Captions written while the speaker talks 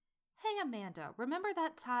Amanda. Remember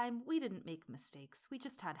that time? We didn't make mistakes. We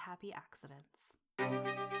just had happy accidents.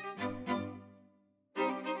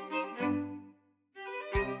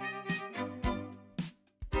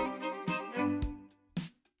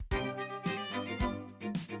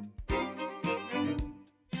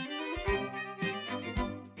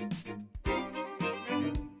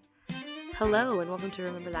 Hello, and welcome to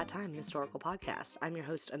Remember That Time, an historical podcast. I'm your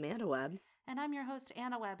host, Amanda Webb. And I'm your host,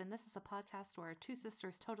 Anna Webb, and this is a podcast where two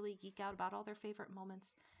sisters totally geek out about all their favorite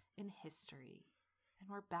moments in history. And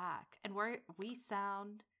we're back, and we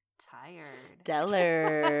sound tired.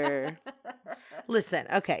 Stellar. Listen,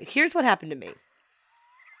 okay, here's what happened to me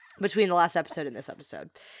between the last episode and this episode,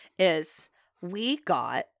 is we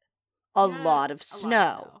got a lot of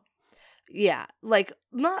snow. Yeah, like,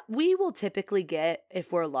 we will typically get,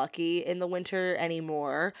 if we're lucky in the winter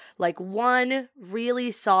anymore, like one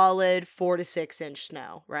really solid 4 to 6 inch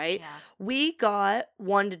snow, right? Yeah. We got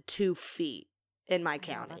 1 to 2 feet in my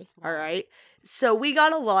county, all right? So we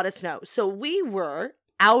got a lot of snow. So we were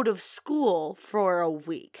out of school for a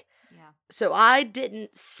week. Yeah. So I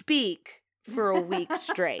didn't speak for a week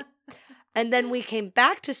straight. And then we came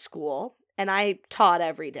back to school, and I taught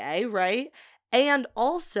every day, right? And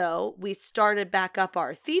also, we started back up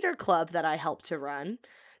our theater club that I helped to run.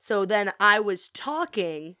 So then I was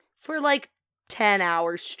talking for like 10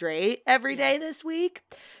 hours straight every day this week.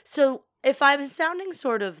 So if I'm sounding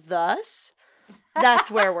sort of thus, that's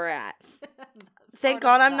where we're at. Thank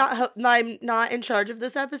God I'm not in charge of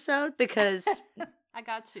this episode, because I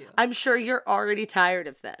got you. I'm sure you're already tired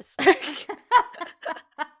of this. That's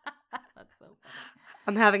so funny.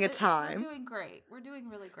 I'm having a time. We're doing great. We're doing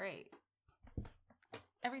really great.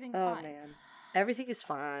 Everything's fine. Oh, man. Everything is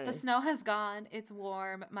fine. The snow has gone. It's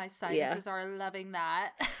warm. My sinuses are loving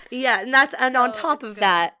that. Yeah, and on top of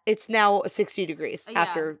that, it's now 60 degrees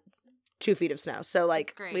after 2 feet of snow. So,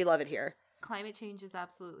 like, we love it here. Climate change is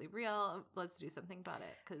absolutely real. Let's do something about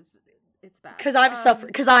it, because it's bad. Because I'm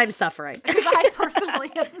suffering. Because I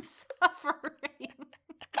personally am suffering.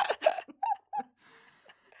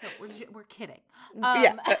 No, we're kidding.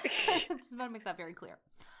 Yeah. Just want to make that very clear.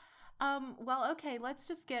 Well, okay, let's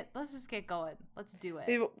just get going. Let's do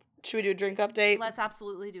it. Should we do a drink update? Let's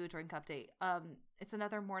absolutely do a drink update. It's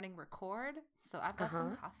another morning record, so I've got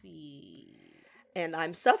some coffee. And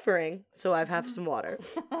I'm suffering, so I've have some water.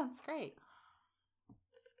 That's great.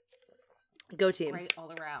 Go team. Great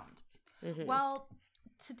all around. Mm-hmm. Well,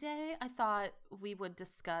 today I thought we would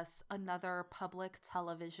discuss another public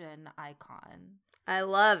television icon. I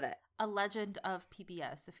love it. A legend of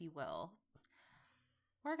PBS, if you will.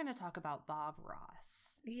 We're going to talk about Bob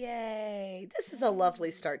Ross. Yay. This is a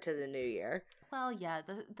lovely start to the new year. Well, yeah,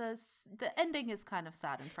 the ending is kind of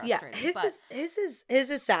sad and frustrating. Yeah, his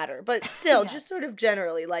is sadder, but still, just sort of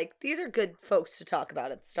generally, like, these are good folks to talk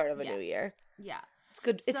about at the start of a new year. Yeah. It's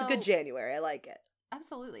good. It's a good January. I like it.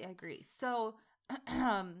 Absolutely, I agree. So,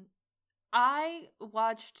 I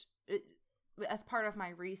watched, as part of my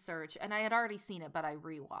research, and I had already seen it, but I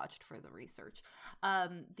rewatched for the research,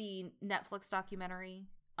 the Netflix documentary,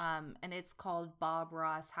 and it's called Bob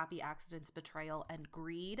Ross, Happy Accidents, Betrayal, and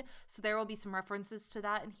Greed. So there will be some references to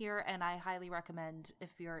that in here, and I highly recommend, if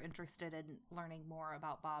you're interested in learning more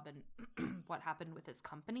about Bob and what happened with his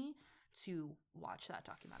company, to watch that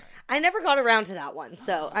documentary. I never got around to that one,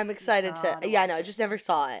 so I'm excited to. Yeah, no, I just never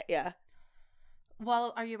saw it. Yeah.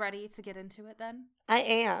 Well, are you ready to get into it then? I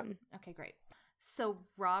am. Okay, great. So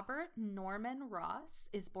Robert Norman Ross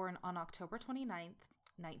is born on October 29th,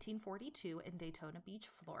 1942 in Daytona Beach,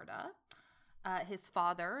 Florida. His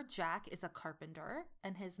father, Jack, is a carpenter,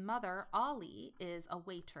 and his mother, Ollie, is a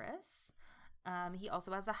waitress. He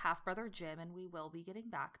also has a half-brother, Jim, and we will be getting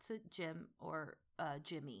back to Jim, or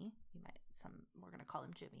Jimmy. We're going to call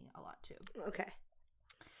him Jimmy a lot, too. Okay.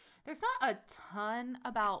 There's not a ton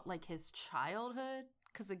about, like, his childhood,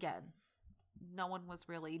 because, again, no one was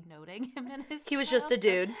really noting him in his He was just a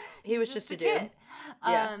dude. He was just a dude. Kid.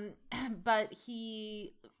 Yeah. But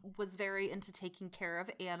he was very into taking care of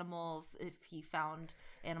animals. If he found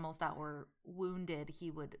animals that were wounded,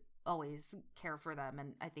 he would always care for them.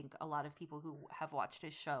 And I think a lot of people who have watched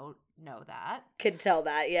his show know that. Could tell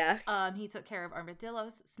that, yeah. He took care of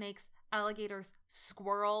armadillos, snakes, alligators,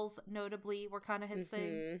 squirrels, notably, were kind of his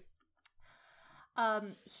thing.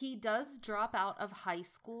 He does drop out of high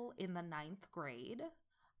school in the 9th grade.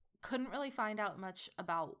 Couldn't really find out much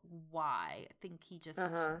about why. I think he just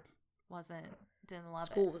didn't love it.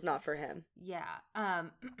 School was not for him. Yeah.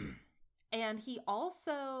 And he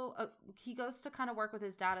also, he goes to kind of work with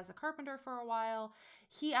his dad as a carpenter for a while.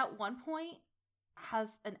 He, at one point,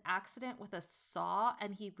 has an accident with a saw,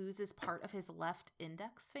 and he loses part of his left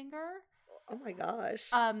index finger. Oh my gosh.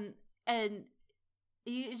 And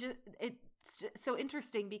it's just so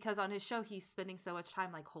interesting because on his show he's spending so much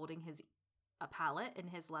time like holding a palette in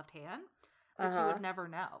his left hand, which you would never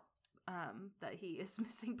know that he is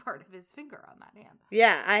missing part of his finger on that hand.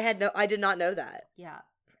 Yeah, I did not know that. Yeah,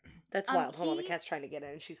 that's wild. Hold on, the cat's trying to get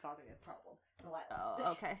in. She's causing a problem.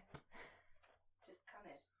 Oh, okay. Just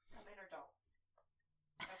come in or don't.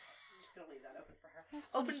 Okay, I'm just gonna leave that open for her.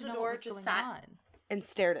 Opened the door, just sat and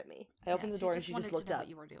stared at me. I opened the door and she just looked up. What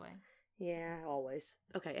you were doing? Yeah, always.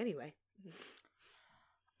 Okay, anyway.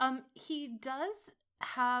 He does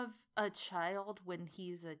have a child when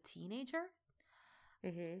he's a teenager.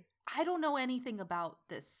 Mm-hmm. I don't know anything about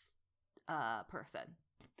this person.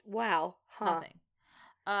 Wow. Huh.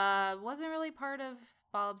 Nothing. Wasn't really part of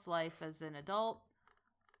Bob's life as an adult.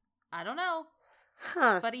 I don't know.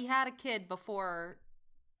 Huh. But he had a kid before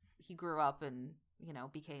he grew up and,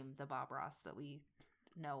 became the Bob Ross that we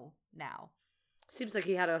know now. Seems like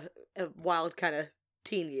he had a wild kind of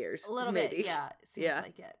teen years. A little bit, yeah. Seems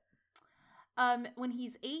like it. When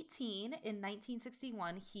he's 18 in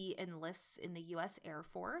 1961, he enlists in the U.S. Air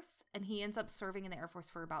Force, and he ends up serving in the Air Force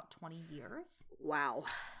for about 20 years. Wow.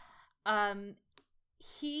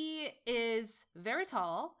 He is very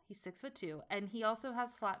tall. He's 6'2", and he also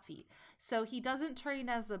has flat feet. So he doesn't train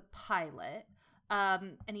as a pilot,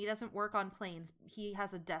 and he doesn't work on planes. He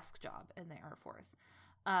has a desk job in the Air Force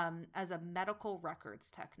as a medical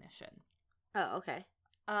records technician. Oh, okay.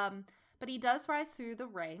 But he does rise through the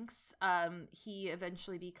ranks. He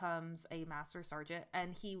eventually becomes a master sergeant,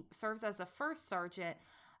 and he serves as a first sergeant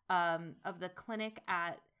of the clinic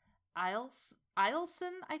at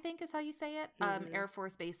Eielson, I think is how you say it, Air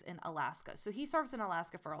Force Base in Alaska. So he serves in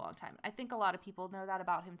Alaska for a long time. I think a lot of people know that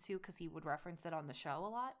about him, too, because he would reference it on the show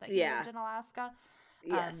a lot, that he lived in Alaska.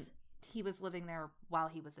 Yes. He was living there while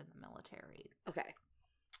he was in the military. Okay.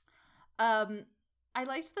 I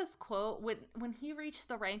liked this quote. When he reached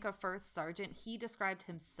the rank of first sergeant, he described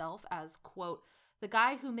himself as, quote, the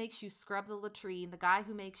guy who makes you scrub the latrine, the guy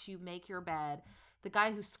who makes you make your bed, the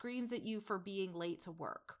guy who screams at you for being late to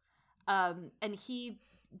work. And he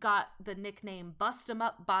got the nickname Bust 'em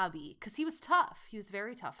Up Bobby because he was tough. He was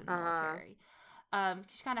very tough in the military.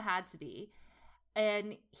 He kind of had to be.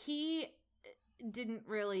 And he didn't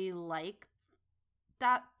really like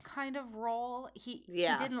that kind of role. He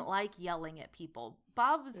didn't like yelling at people.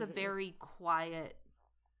 Bob was a very quiet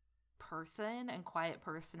person and quiet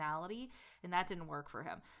personality, and that didn't work for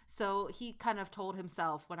him. So he kind of told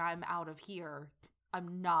himself, when I'm out of here,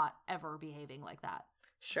 I'm not ever behaving like that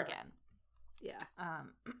again. Yeah.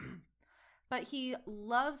 But he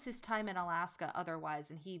loves his time in Alaska otherwise,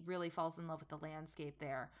 and he really falls in love with the landscape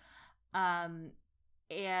there. And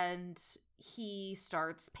he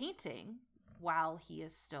starts painting while he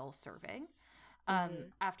is still serving,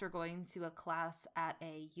 after going to a class at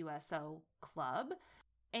a USO club.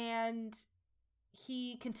 And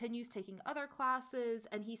he continues taking other classes,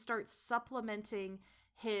 and he starts supplementing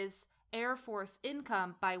his Air Force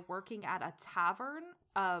income by working at a tavern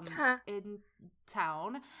in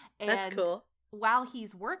town. And that's cool. While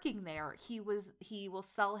he's working there, he will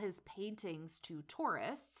sell his paintings to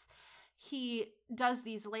tourists. He does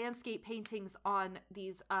these landscape paintings on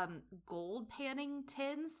these gold panning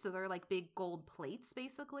tins, so they're like big gold plates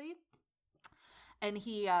basically. And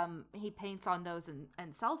he paints on those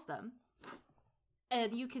and sells them.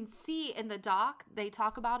 And you can see in the doc, they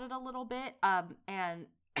talk about it a little bit. And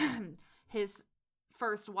his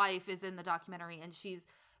first wife is in the documentary, and she's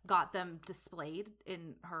got them displayed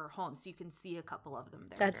in her home, so you can see a couple of them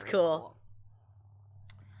there. That's cool.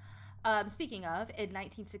 Speaking of, in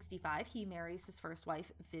 1965, he marries his first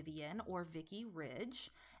wife, Vivian, or Vicky Ridge,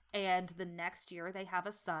 and the next year they have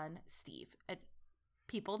a son, Steve.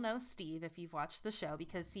 People know Steve if you've watched the show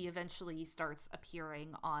because he eventually starts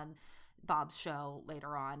appearing on Bob's show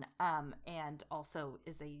later on, and also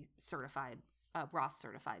is a Ross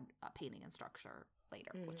certified painting instructor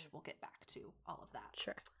later, which we'll get back to all of that.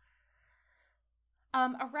 Sure.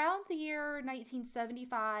 Around the year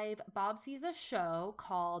 1975, Bob sees a show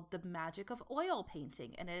called The Magic of Oil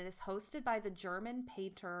Painting, and it is hosted by the German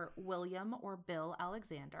painter William or Bill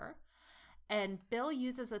Alexander. And Bill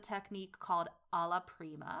uses a technique called alla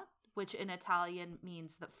prima, which in Italian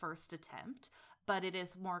means the first attempt, but it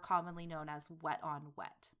is more commonly known as wet on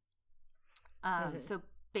wet. So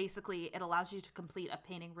basically, it allows you to complete a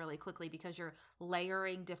painting really quickly because you're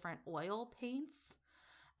layering different oil paints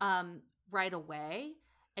right away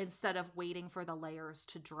instead of waiting for the layers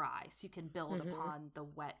to dry, so you can build upon the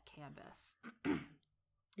wet canvas.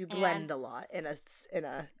 You blend a lot in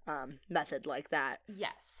a method like that.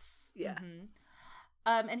 Yes. Yeah.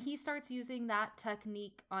 And he starts using that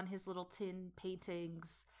technique on his little tin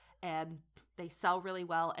paintings, and they sell really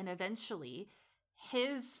well. And eventually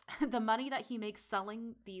the money that he makes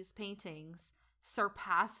selling these paintings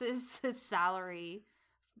surpasses his salary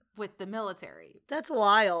with the military. That's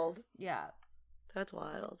wild. Yeah. That's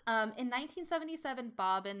wild. In 1977,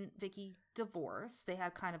 Bob and Vicky divorced. They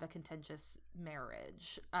had kind of a contentious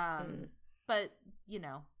marriage. But,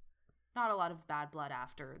 not a lot of bad blood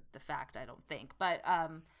after the fact, I don't think. But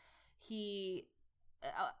he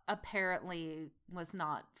apparently was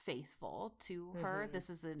not faithful to her. This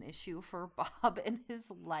is an issue for Bob in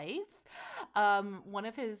his life. One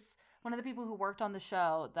of the people who worked on the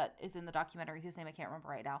show that is in the documentary, whose name I can't remember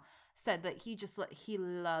right now, said that he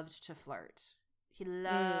loved to flirt. He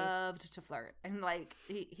loved to flirt. And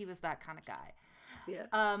he was that kind of guy.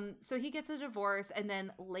 Yeah. So he gets a divorce, and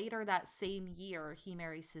then later that same year, he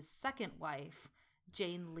marries his second wife,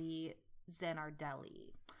 Jane Lee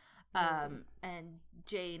Zanardelli. And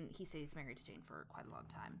Jane, he says he's married to Jane for quite a long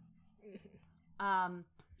time.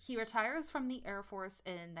 He retires from the Air Force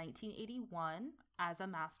in 1981 as a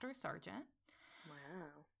master sergeant.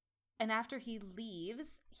 Wow. And after he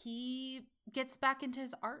leaves, he gets back into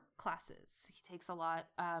his art classes. He takes a lot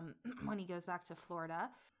when he goes back to Florida.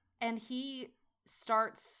 And he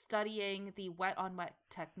starts studying the wet-on-wet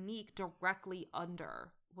technique directly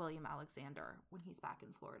under William Alexander when he's back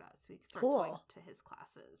in Florida. So he starts going to his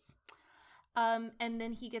classes. And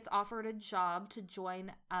then he gets offered a job to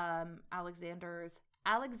join Alexander's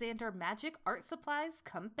Alexander Magic Art Supplies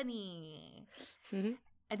Company.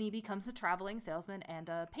 And he becomes a traveling salesman and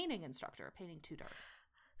a painting instructor, painting tutor.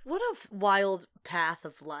 What a wild path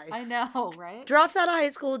of life. I know, right? Drops out of high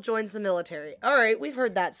school, joins the military. All right, we've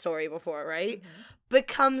heard that story before, right?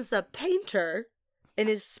 Becomes a painter in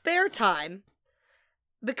his spare time.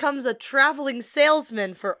 Becomes a traveling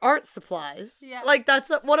salesman for art supplies. Yeah.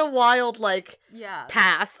 What a wild,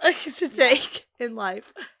 path to take in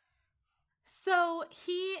life. So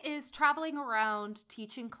he is traveling around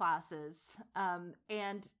teaching classes,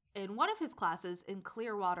 and in one of his classes in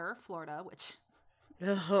Clearwater, Florida, which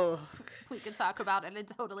we could talk about in a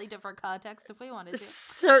totally different context if we wanted to.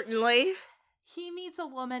 Certainly. He meets a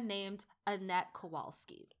woman named Annette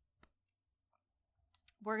Kowalski.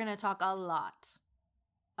 We're going to talk a lot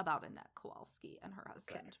about Annette Kowalski and her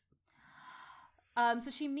husband. Okay. So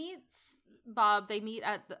she meets Bob. They meet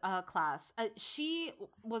at the class. She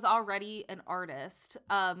was already an artist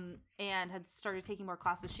and had started taking more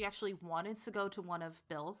classes. She actually wanted to go to one of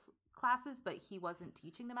Bill's classes, but he wasn't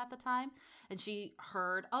teaching them at the time. And she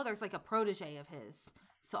heard, there's a protege of his,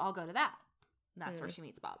 so I'll go to that. And that's where she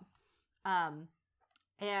meets Bob.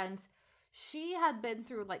 And she had been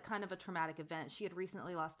through kind of a traumatic event. She had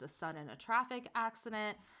recently lost a son in a traffic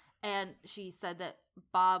accident. And she said that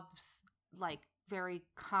Bob's very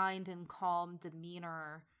kind and calm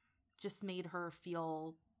demeanor just made her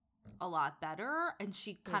feel a lot better. And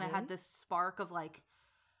she kind of had this spark of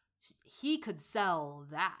he could sell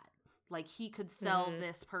that. He could sell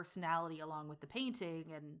this personality along with the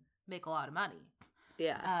painting and make a lot of money.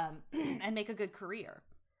 Yeah. And make a good career.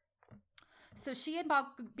 So she and Bob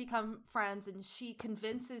become friends, and she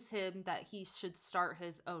convinces him that he should start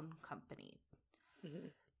his own company.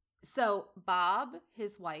 So Bob,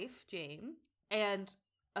 his wife, Jane, and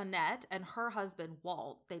Annette and her husband,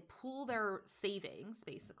 Walt, they pool their savings,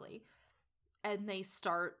 basically, and they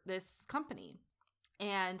start this company.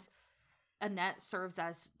 And Annette serves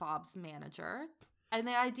as Bob's manager. And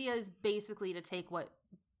the idea is basically to take what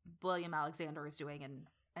William Alexander is doing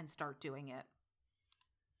and start doing it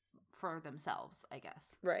for themselves, I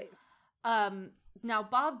guess. Right. Now,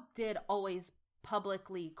 Bob did always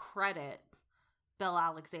publicly credit Bill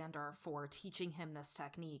Alexander for teaching him this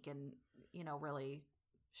technique and, really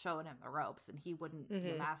showing him the ropes. And he wouldn't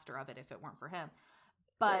be a master of it if it weren't for him.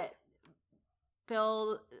 But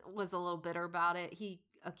Bill was a little bitter about it. He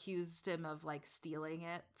accused him of stealing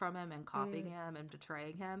it from him and copying him and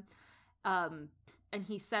betraying him. And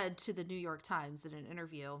he said to the New York Times in an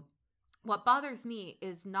interview, "What bothers me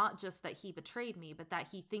is not just that he betrayed me, but that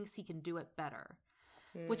he thinks he can do it better,"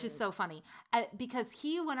 which is so funny because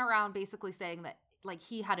he went around basically saying that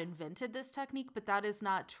he had invented this technique, but that is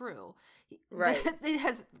not true. Right. It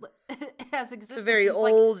has existed. It's a very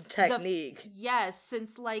old technique.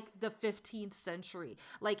 Since the 15th century.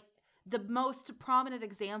 The most prominent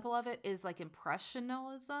example of it is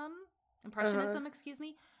impressionism, excuse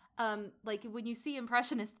me. When you see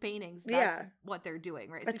impressionist paintings, that's what they're doing,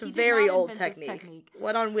 right? That's so a very old technique.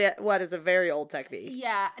 What is a very old technique?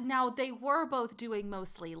 Yeah. Now, they were both doing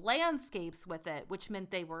mostly landscapes with it, which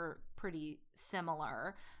meant they were pretty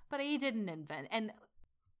similar, but he didn't invent. And,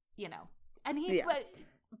 and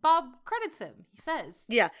Bob credits him. He says.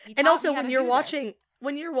 Yeah. And also when you're watching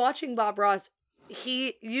when you're watching Bob Ross,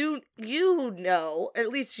 you know, at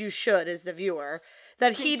least you should as the viewer,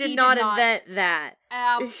 that he did not invent that.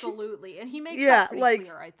 Absolutely. And he makes that pretty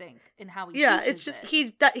clear, I think, in how he teaches it's just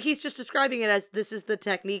it. he's just describing it as, this is the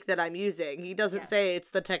technique that I'm using. He doesn't say it's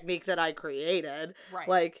the technique that I created.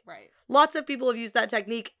 Right. Lots of people have used that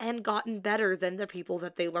technique and gotten better than the people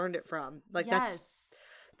that they learned it from. That's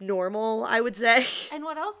normal, I would say. And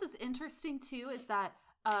what else is interesting too is that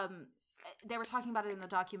they were talking about it in the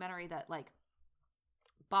documentary that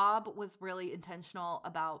Bob was really intentional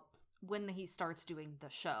about when he starts doing the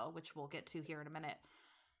show, which we'll get to here in a minute.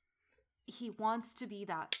 He wants to be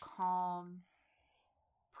that calm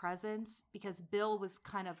presence, because Bill was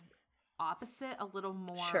kind of opposite, a little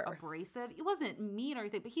more abrasive. He wasn't mean or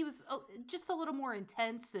anything, but he was just a little more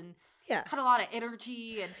intense and had a lot of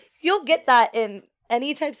energy. And you'll get that in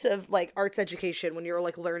any types of arts education when you're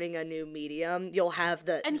learning a new medium. You'll have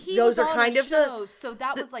and those are kind of so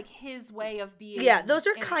that was his way of being. Yeah, those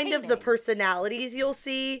are kind of the personalities you'll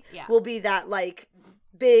see. Will be that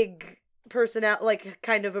big personality,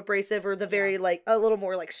 kind of abrasive, or the very a little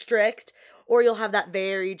more strict. Or you'll have that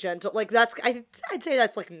very gentle, that's, I'd say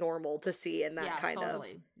that's normal to see in that kind of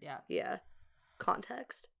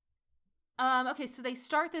context. Okay, so they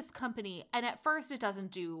start this company, and at first it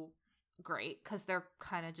doesn't do great because they're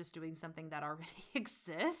kind of just doing something that already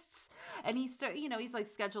exists. And he's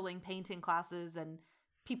scheduling painting classes, and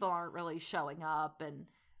people aren't really showing up, and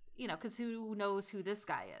because who knows who this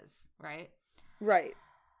guy is, right? Right.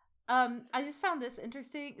 I just found this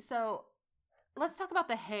interesting. So let's talk about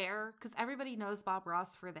the hair, because everybody knows Bob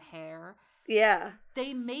Ross for the hair. Yeah.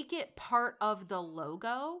 They make it part of the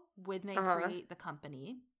logo when they create the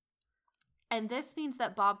company. And this means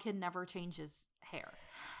that Bob can never change his hair.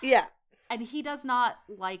 Yeah. And he does not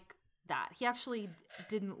like that. He actually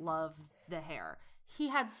didn't love the hair. He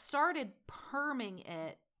had started perming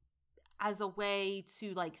it as a way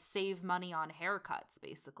to save money on haircuts,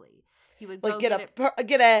 basically. He would go get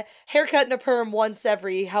a haircut and a perm once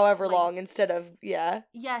every however long, instead of Yeah,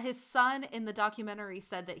 his son in the documentary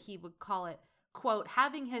said that he would call it, quote,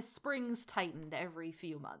 having his springs tightened every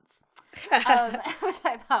few months. Which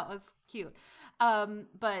I thought was cute.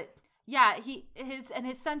 But yeah,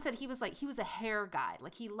 his son said he was a hair guy.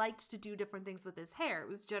 He liked to do different things with his hair. It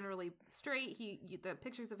was generally straight. The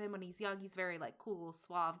pictures of him when he's young, he's very cool,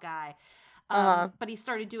 suave guy. But he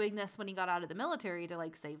started doing this when he got out of the military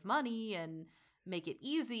to save money and make it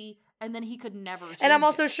easy, and then he could never change And I'm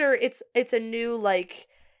also sure it's a new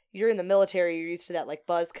you're in the military, you're used to that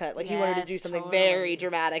buzz cut. He wanted to do something very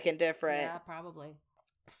dramatic and different. Yeah, probably.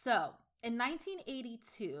 So, in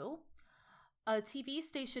 1982, a TV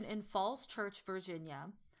station in Falls Church, Virginia,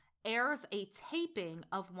 airs a taping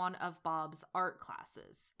of one of Bob's art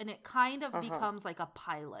classes, and it kind of becomes a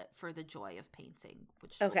pilot for The Joy of Painting,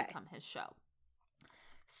 which will become his show.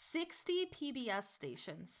 60 PBS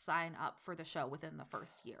stations sign up for the show within the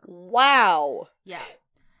first year. Wow. Yeah.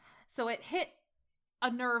 So it hit a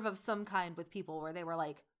nerve of some kind with people where they were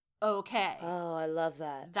like, okay. Oh, I love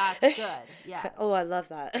that. That's good. Yeah. Oh, I love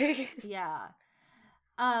that. Yeah.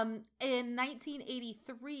 In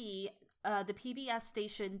 1983, the PBS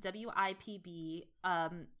station WIPB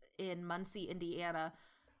in Muncie, Indiana,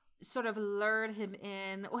 sort of lured him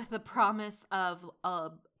in with the promise of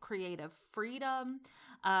creative freedom.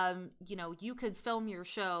 You could film your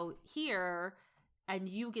show here and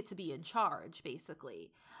you get to be in charge,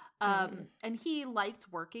 basically. And he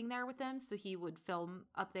liked working there with them, so he would film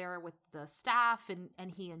up there with the staff,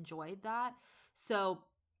 and he enjoyed that. So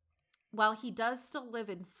while he does still live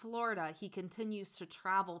in Florida, he continues to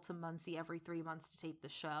travel to Muncie every 3 months to tape the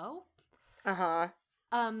show.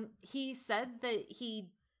 He said that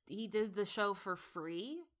he did the show for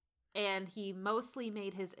free, and he mostly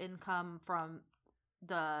made his income from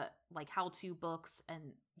the how-to books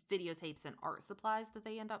and videotapes and art supplies that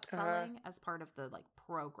they end up selling as part of the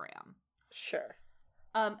program. Sure.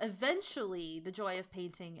 Eventually, The Joy of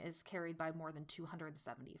Painting is carried by more than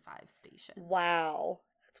 275 stations. Wow.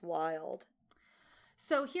 That's wild.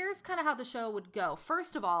 So here's kind of how the show would go.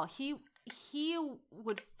 First of all, he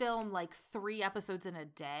would film 3 episodes in a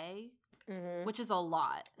day, which is a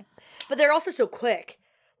lot. But they're also so quick.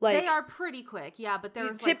 They are pretty quick, yeah, but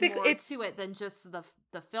there's more to it than just the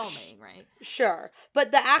filming, right? Sure. But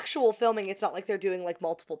the actual filming, it's not like they're doing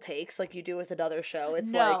multiple takes like you do with another show. It's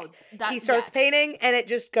he starts painting and it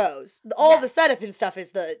just goes. All the setup and stuff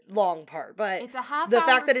is the long part, but it's a half the hour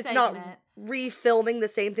fact that it's segment. not refilming the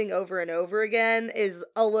same thing over and over again is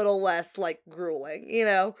a little less grueling,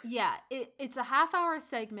 Yeah, it's a half hour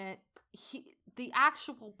segment. The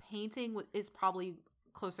actual painting is probably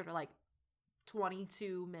closer to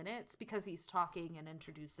 22 minutes because he's talking and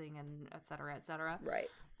introducing and et cetera, et cetera. Right.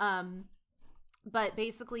 But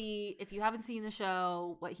basically, if you haven't seen the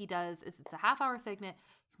show, what he does is it's a half-hour segment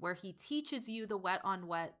where he teaches you the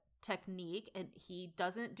wet-on-wet technique, and he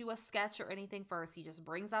doesn't do a sketch or anything first. He just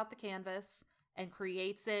brings out the canvas and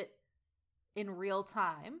creates it in real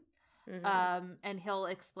time. Mm-hmm. And he'll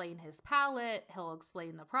explain his palette. He'll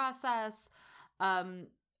explain the process.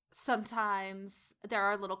 Sometimes there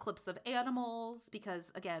are little clips of animals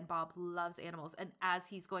because, again, Bob loves animals. And as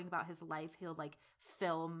he's going about his life, he'll like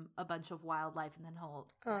film a bunch of wildlife and then he'll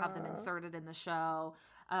have them inserted in the show.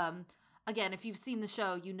 Again, if you've seen the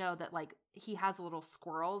show, you know that like he has little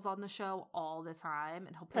squirrels on the show all the time,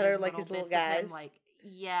 and he'll put in like little his bits little guys. of him. Like,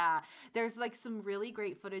 yeah, there's like some really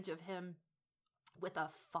great footage of him with a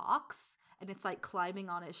fox, and it's like climbing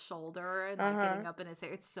on his shoulder and like getting up in his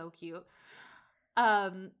hair. It's so cute.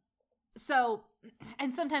 So,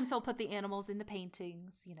 and sometimes he'll put the animals in the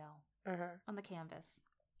paintings, you know, on the canvas.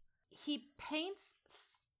 He paints,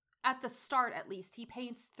 at the start at least, he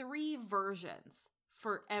paints 3 versions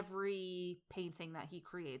for every painting that he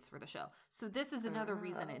creates for the show. So this is another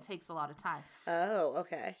reason it takes a lot of time. Oh,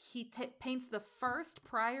 okay. He paints the first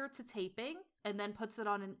prior to taping and then puts it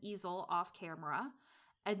on an easel off camera.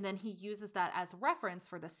 And then he uses that as reference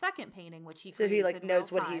for the second painting, which he creates so he like in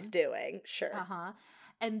knows real what time. He's doing. Sure.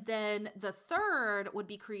 And then the third would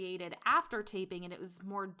be created after taping, and it was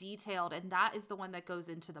more detailed, and that is the one that goes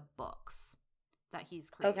into the books that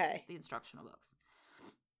he's created, the instructional books.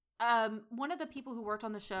 One of the people who worked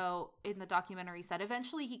on the show in the documentary said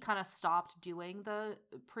eventually he kind of stopped doing the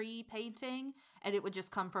pre-painting and it would just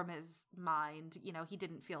come from his mind. You know, he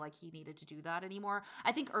didn't feel like he needed to do that anymore.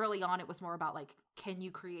 I think early on it was more about like, can you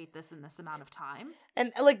create this in this amount of time?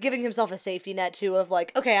 And like giving himself a safety net too of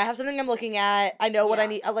like, okay, I have something I'm looking at. I know what I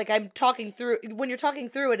need. Like I'm talking through, when you're talking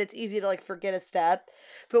through it, it's easy to like forget a step.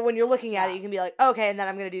 But when you're looking at it, you can be like, okay, and then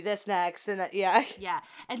I'm going to do this next. And Yeah.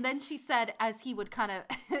 And then she said, as he would kind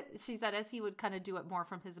of do it more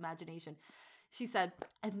from his imagination, she said,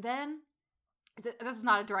 and then, this is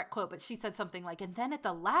not a direct quote, but she said something like, and then at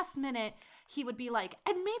the last minute, he would be like,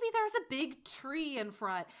 and maybe there's a big tree in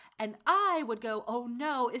front. And I would go, oh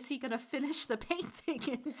no, is he going to finish the painting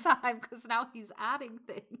in time? Because now he's adding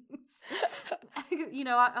things. You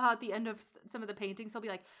know, at the end of some of the paintings, he'll be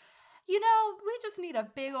like, you know, we just need a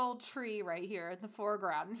big old tree right here in the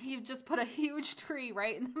foreground. He just put a huge tree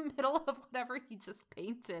right in the middle of whatever he just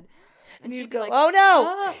painted. And you'd go, like, oh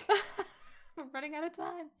no! We're running out of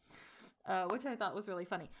time. Which I thought was really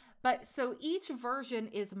funny. But so each version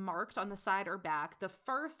is marked on the side or back. The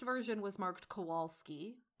first version was marked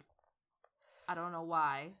Kowalski. I don't know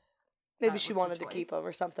why. Maybe she wanted to keep him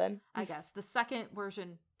or something. I guess. The second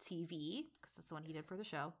version, TV, because that's the one he did for the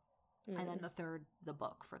show. And then the third, the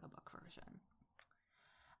book, for the book version.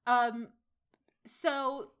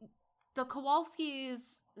 So the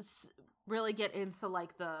Kowalskis really get into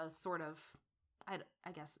like the sort of,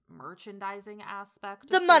 I guess, merchandising aspect.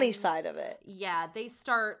 The money side of it. Yeah, they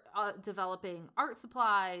start developing art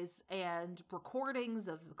supplies and recordings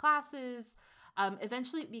of the classes.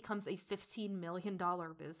 Eventually it becomes a $15 million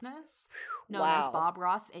business known as Bob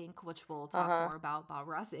Ross Inc., which we'll talk more about, Bob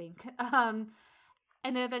Ross Inc.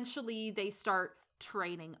 And eventually they start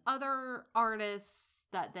training other artists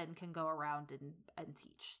that then can go around and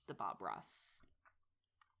teach the Bob Ross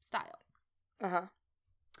style.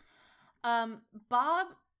 Bob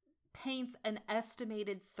paints an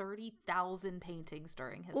estimated 30,000 paintings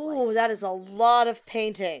during his life. Ooh, that is a lot of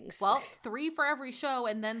paintings. Well, 3 for every show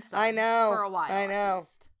and then some. I know. For a while. I know. At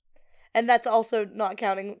least. And that's also not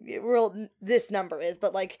counting, this number is,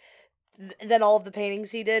 but like, then all of the paintings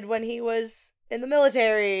he did when he was in the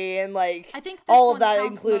military and like I think all of that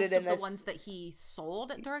included in this. The ones that he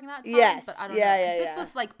sold during that time. Yes, but I don't know. This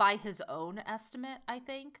was like by his own estimate, I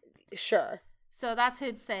think. Sure. So that's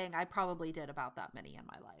him saying I probably did about that many in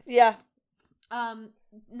my life. Yeah.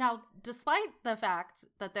 Now, despite the fact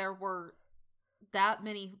that there were that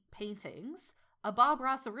many paintings, a Bob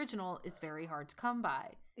Ross original is very hard to come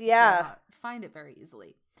by. Yeah. You cannot find it very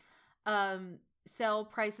easily. Sale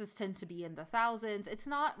prices tend to be in the thousands. It's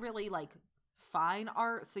not really like fine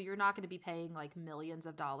art, so you're not going to be paying like millions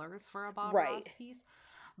of dollars for a Bob Ross piece.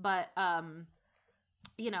 But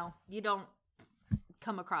you know, you don't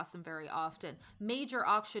come across them very often. Major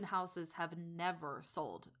auction houses have never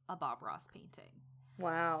sold a Bob Ross painting.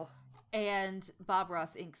 Wow. And Bob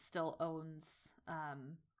Ross Inc. still owns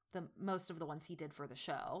the most of the ones he did for the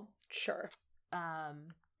show. Sure.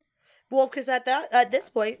 Well, because at this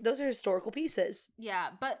point, those are historical pieces. Yeah,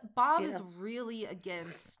 but Bob is really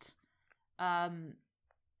against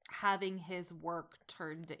having his work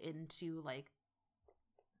turned into like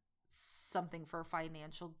something for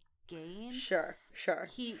financial gain. Sure.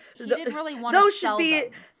 He didn't really want to sell them.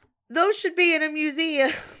 Those should be in a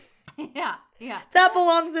museum. Yeah. That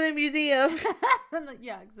belongs in a museum.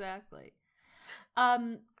 Yeah, exactly.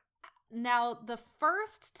 Now, the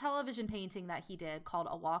first television painting that he did, called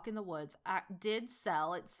A Walk in the Woods, did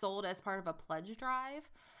sell. It sold as part of a pledge drive.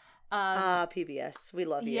 PBS. We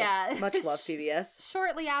love you. Yeah. Much love, PBS.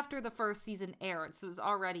 Shortly after the first season aired, so it was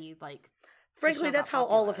already, like... Frankly, that's how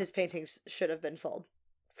all of his paintings should have been sold.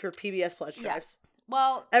 For PBS pledge drives.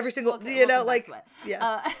 Well... Every single...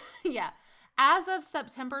 Yeah. Yeah. As of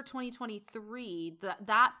September 2023,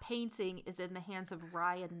 that painting is in the hands of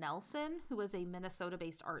Ryan Nelson, who is a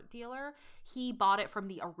Minnesota-based art dealer. He bought it from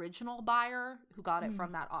the original buyer who got it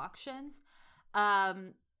from that auction.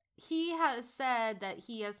 He has said that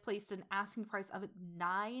he has placed an asking price of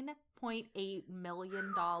 $9.8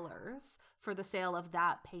 million for the sale of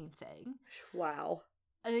that painting. Wow.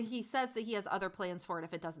 And he says that he has other plans for it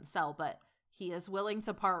if it doesn't sell, but... he is willing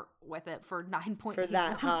to part with it for $9.8 for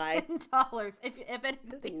that high dollars if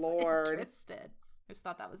anybody's interested. I just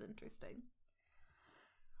thought that was interesting.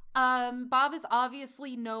 Bob is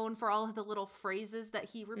obviously known for all of the little phrases that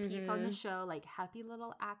he repeats on the show, like happy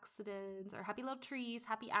little accidents or happy little trees,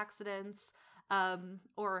 happy accidents.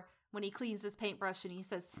 Or when he cleans his paintbrush and he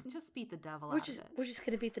says, just beat the devil out of it. We're just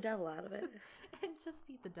going to beat the devil out of it. And just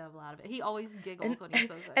beat the devil out of it. He always giggles when he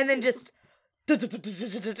says it. And then just... of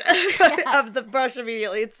the brush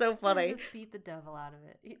immediately. It's so funny. Just beat the devil out of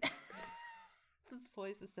it. This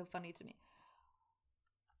voice is so funny to me.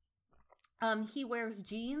 He wears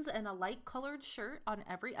jeans and a light colored shirt on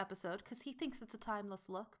every episode because he thinks it's a timeless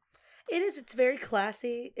look. It is. It's very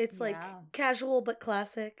classy. It's like casual but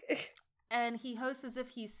classic. And he hosts as if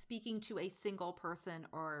he's speaking to a single person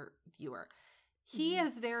or viewer. He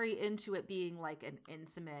is very into it being like an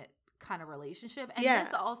intimate kind of relationship. And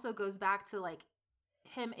this also goes back to like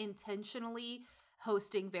him intentionally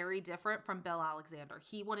hosting very different from Bill Alexander.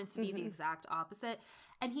 He wanted to be the exact opposite.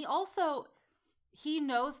 And he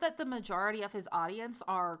knows that the majority of his audience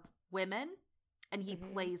are women, and he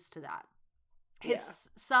plays to that. His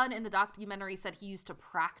son in the documentary said he used to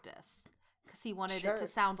practice because he wanted it to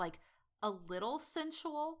sound like a little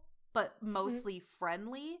sensual, but mostly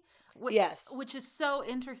friendly. Which is so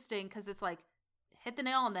interesting because it's like, hit the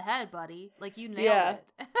nail on the head, buddy. Like, you nailed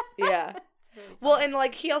it. Yeah. Well, and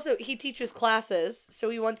like he teaches classes, so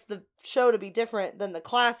he wants the show to be different than the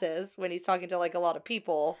classes when he's talking to like a lot of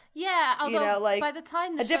people. Yeah, although like by the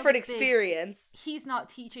time the a different experience, he's not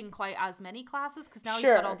teaching quite as many classes because now he's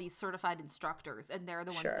got all these certified instructors, and they're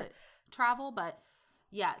the ones that travel. But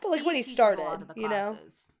but like when he started,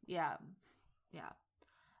 yeah.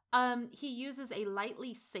 He uses a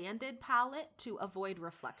lightly sanded palette to avoid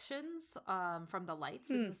reflections from the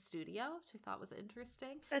lights in the studio, which I thought was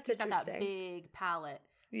interesting. That's He's interesting. got that big palette.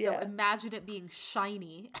 So imagine it being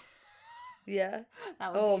shiny. Yeah.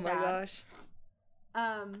 That would be bad. My gosh.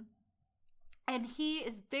 And he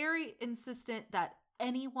is very insistent that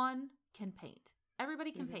anyone can paint.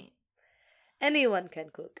 Everybody can paint. Anyone can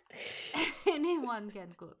cook. Anyone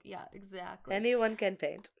can cook. Yeah, exactly. Anyone can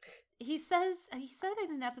paint. He said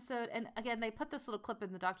in an episode, and again, they put this little clip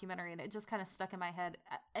in the documentary, and it just kind of stuck in my head,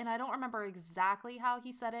 and I don't remember exactly how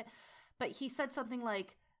he said it, but he said something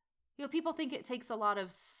like, people think it takes a lot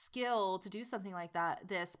of skill to do something like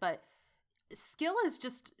but skill is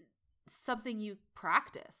just something you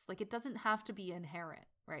practice. Like, it doesn't have to be inherent,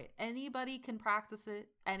 right? Anybody can practice it,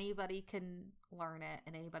 anybody can learn it,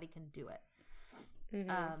 and anybody can do it.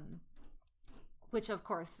 Which, of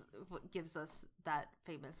course, gives us that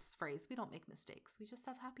famous phrase, we don't make mistakes. We just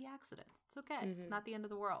have happy accidents. It's okay. It's not the end of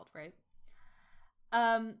the world, right?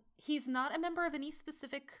 He's not a member of any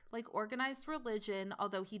specific, like, organized religion,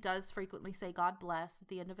 although he does frequently say God bless at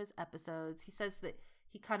the end of his episodes. He says that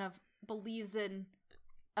he kind of believes in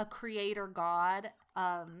a creator God,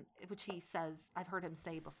 which he says, I've heard him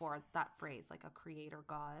say before, that phrase, like a creator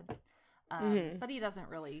God. But he doesn't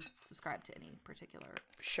really subscribe to any particular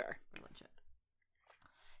religion.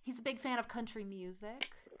 He's a big fan of country music.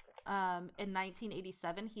 In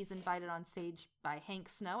 1987, he's invited on stage by Hank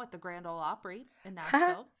Snow at the Grand Ole Opry in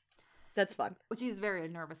Nashville. That's fun. Which he's very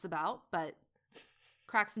nervous about, but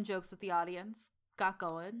cracked some jokes with the audience, got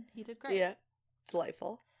going. He did great. Yeah,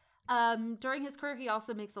 delightful. During his career, he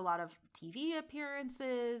also makes a lot of TV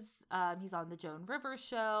appearances. He's on the Joan Rivers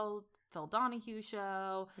Show, Phil Donahue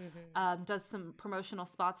Show, does some promotional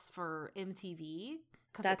spots for MTV.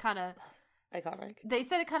 Because it kind of... iconic. They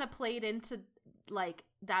said it kind of played into like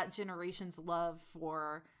that generation's love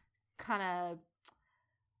for kind of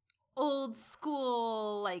old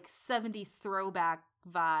school, like 70s throwback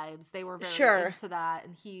vibes. They were very into that,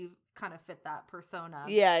 and he kind of fit that persona.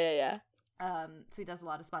 Yeah. So he does a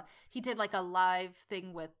lot of spots. He did like a live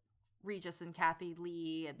thing with Regis and Kathy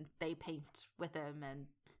Lee, and they paint with him, and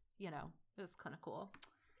it was kind of cool.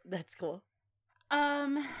 That's cool.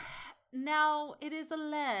 Now it is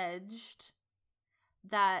alleged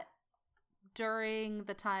that during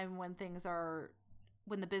the time when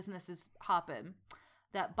the business is hopping,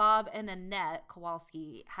 that Bob and Annette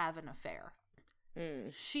Kowalski have an affair.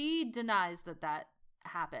 She denies that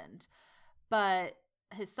happened, but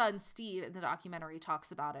his son Steve in the documentary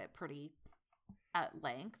talks about it pretty at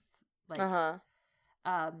length, like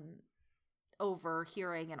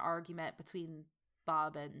overhearing an argument between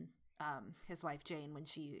Bob and his wife Jane when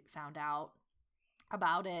she found out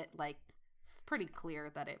about it. Like, it's pretty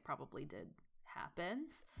clear that it probably did happen.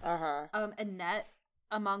 Annette,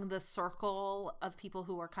 among the circle of people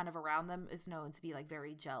who are kind of around them, is known to be like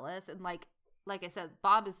very jealous, and like I said,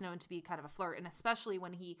 Bob is known to be kind of a flirt, and especially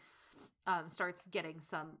when he starts getting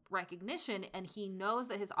some recognition and he knows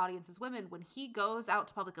that his audience is women, when he goes out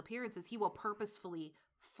to public appearances, he will purposefully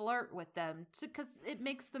flirt with them because it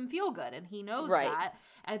makes them feel good, and he knows that,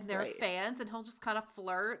 and they're fans, and he'll just kind of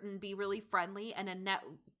flirt and be really friendly, and Annette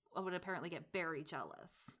would apparently get very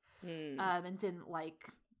jealous and didn't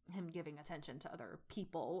like him giving attention to other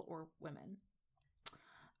people or women.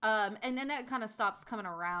 And Annette kind of stops coming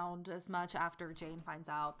around as much after Jane finds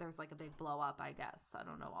out. There's like a big blow up, I guess. I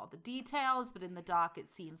don't know all the details, but in the doc, it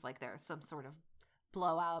seems like there's some sort of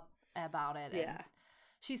blowout about it. Yeah. And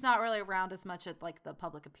she's not really around as much at like the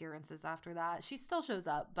public appearances after that. She still shows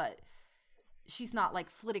up, but she's not like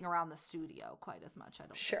flitting around the studio quite as much, I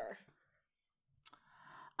don't think.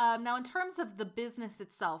 Now, in terms of the business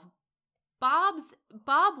itself, Bob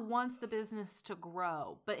wants the business to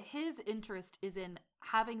grow, but his interest is in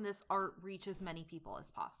having this art reach as many people as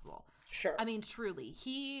possible. Sure. I mean, truly,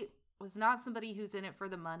 he was not somebody who's in it for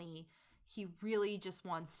the money. He really just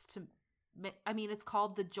wants to, I mean, it's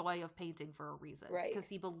called the joy of painting for a reason. Right. Because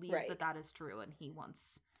he believes that is true, and he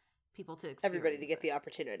wants people to experience everybody to get the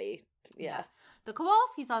opportunity. Yeah. The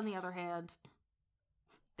Kowalskis, on the other hand,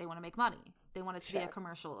 they want to make money. They want it to be a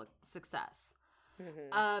commercial success.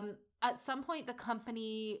 At some point, the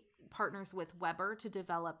company partners with Weber to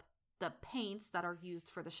develop the paints that are used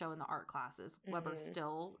for the show in the art classes. Weber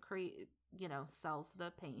still sells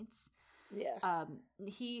the paints. Yeah.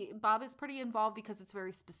 Bob is pretty involved because it's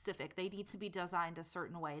very specific. They need to be designed a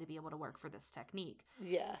certain way to be able to work for this technique.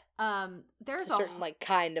 Yeah. There's a certain like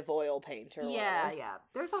kind of oil paint or whatever. Yeah.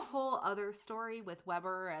 There's a whole other story with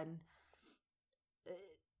Weber and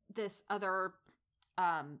these other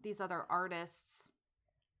artists.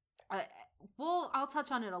 I'll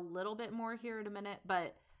touch on it a little bit more here in a minute,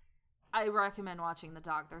 but I recommend watching the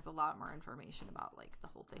doc. There's a lot more information about like the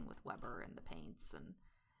whole thing with Weber and the paints, and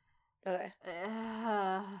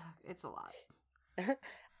it's a lot.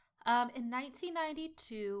 In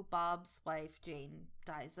 1992, Bob's wife Jane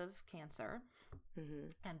dies of cancer,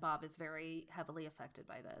 and Bob is very heavily affected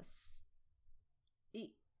by this.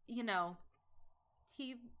 He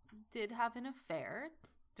did have an affair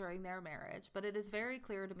during their marriage, but it is very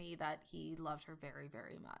clear to me that he loved her very,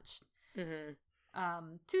 very much.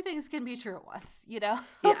 Two things can be true at once, Yeah.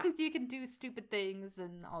 You can do stupid things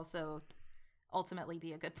and also ultimately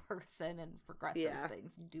be a good person and regret those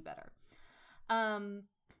things and do better. And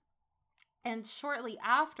shortly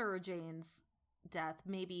after Jane's death,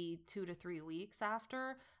 maybe 2 to 3 weeks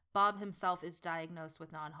after, Bob himself is diagnosed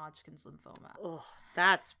with non-Hodgkin's lymphoma. Oh,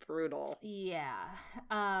 that's brutal. Yeah.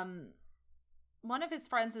 One of his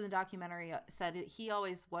friends in the documentary said he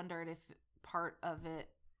always wondered if part of it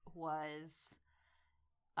was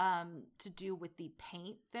to do with the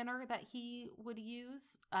paint thinner that he would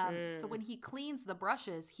use. So when he cleans the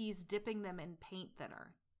brushes, he's dipping them in paint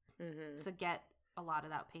thinner to get a lot of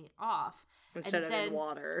that paint off. Instead of in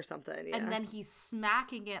water or something, yeah. And then he's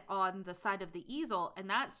smacking it on the side of the easel, and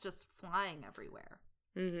that's just flying everywhere.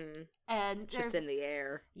 And just in the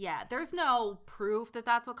air. Yeah, there's no proof that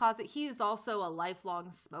that's what caused it. He's also a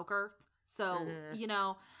lifelong smoker, so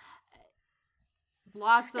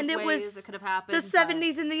lots of ways it could have happened. The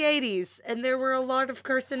 70s and the 80s, and there were a lot of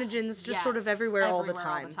carcinogens just sort of everywhere all the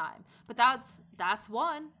time. But that's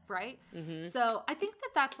one, right? So I think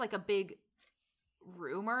that's like a big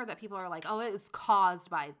rumor that people are like, oh, it was caused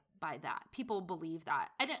by that. People believe that.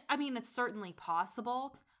 And I mean, it's certainly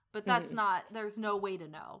possible. But that's not, there's no way to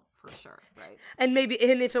know for sure, right? And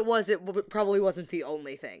if it was, it probably wasn't the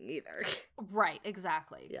only thing either. Right,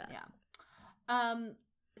 exactly. Yeah.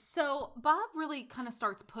 So Bob really kind of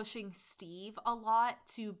starts pushing Steve a lot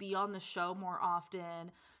to be on the show more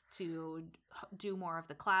often, to do more of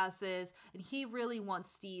the classes. And he really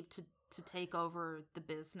wants Steve to take over the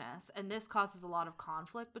business. And this causes a lot of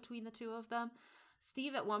conflict between the two of them.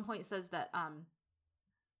 Steve at one point says that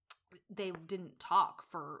they didn't talk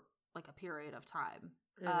for like a period of time.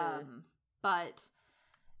 But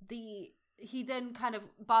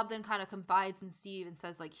Bob then kind of confides in Steve and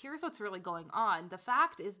says, like, here's what's really going on. The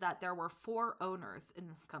fact is that there were 4 owners in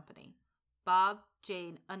this company: Bob,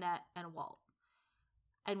 Jane, Annette, and Walt.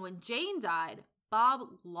 And when Jane died, Bob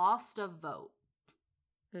lost a vote.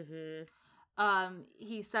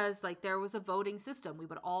 He says, like, there was a voting system. We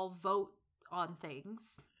would all vote on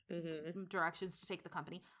things, directions to take the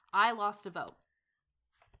company. I lost a vote.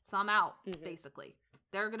 So I'm out, basically.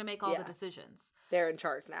 They're going to make all the decisions. They're in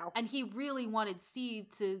charge now. And he really wanted Steve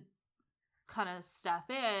to kind of step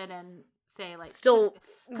in and say, like... Still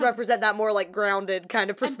represent that more, like, grounded kind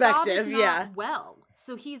of perspective. And Bob is not well.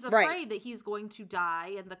 So he's afraid that he's going to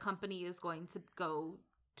die and the company is going to go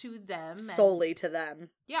to them. Solely to them.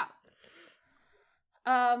 Yeah.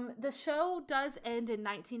 The show does end in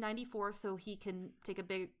 1994, so he can take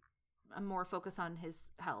a more focus on his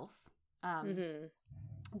health.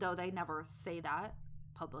 Though they never say that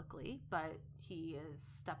publicly, but he is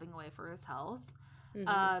stepping away for his health.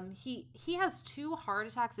 He has 2 heart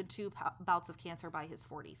attacks and 2 bouts of cancer by his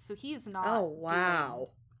 40s, so he is not doing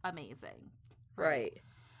amazing. Right.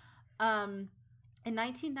 In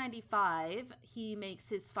 1995, he makes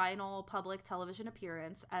his final public television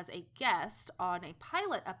appearance as a guest on a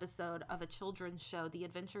pilot episode of a children's show, The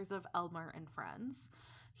Adventures of Elmer and Friends.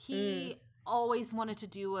 He always wanted to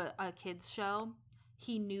do a kids show.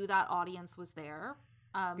 He knew that audience was there.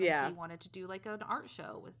 He wanted to do like an art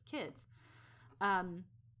show with kids. But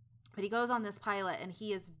he goes on this pilot and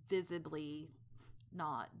he is visibly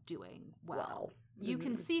not doing well. You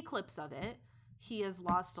can see clips of it. He has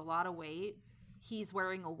lost a lot of weight. He's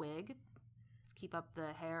wearing a wig to keep up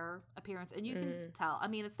the hair appearance. And you can tell. I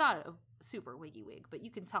mean, it's not a super wiggy wig, but you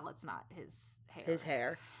can tell it's not his hair. His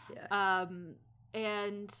hair, yeah.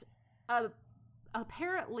 And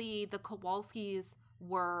apparently the Kowalskis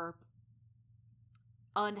were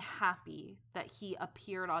unhappy that he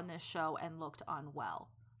appeared on this show and looked unwell.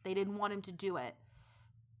 They didn't want him to do it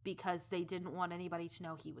because they didn't want anybody to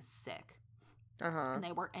know he was sick. And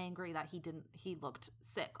they were angry that he looked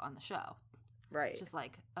sick on the show. Right. Just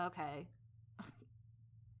like, okay.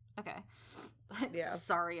 Okay. Yeah.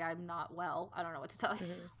 Sorry, I'm not well. I don't know what to tell you.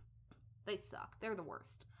 They suck. They're the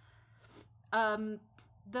worst.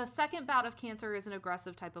 The second bout of cancer is an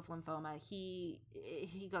aggressive type of lymphoma. He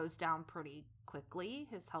goes down pretty quickly.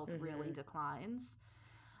 His health really declines.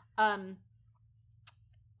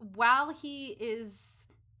 While he is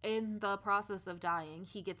in the process of dying,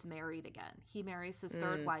 he gets married again. He marries his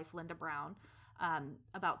third wife, Linda Brown,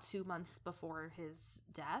 about 2 months before his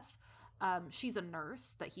death. She's a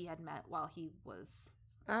nurse that he had met while he was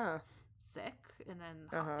sick and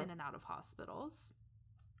in and out of hospitals.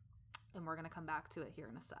 And we're going to come back to it here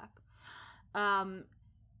in a sec.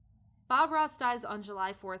 Bob Ross dies on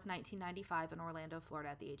July 4th, 1995 in Orlando, Florida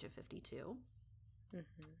at the age of 52.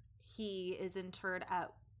 He is interred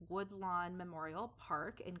at Woodlawn Memorial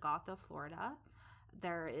Park in Gotha, Florida.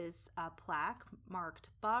 There is a plaque marked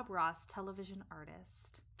Bob Ross, television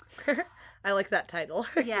artist. I like that title.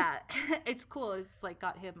 Yeah, it's cool. It's like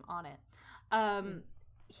got him on it.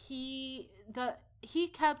 He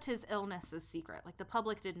kept his illness a secret. Like the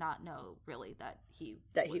public did not know really that he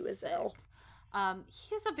was sick. Ill.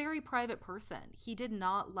 He's a very private person. He did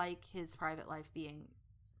not like his private life being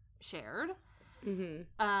shared.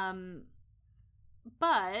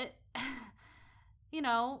 But, you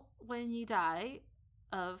know, when you die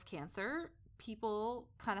of cancer, people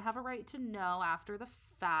kind of have a right to know after the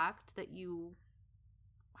fact that you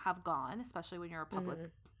have gone, especially when you're a public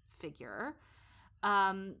figure.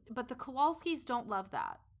 But the Kowalskis don't love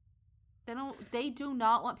that. They do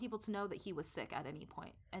not want people to know that he was sick at any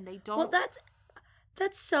point. And they don't. Well,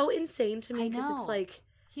 that's so insane to me because it's like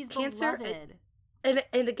he's cancer, beloved.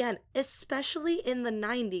 And again, especially in the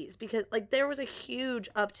 90s, because like there was a huge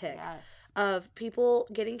uptick of people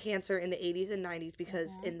getting cancer in the 80s and 90s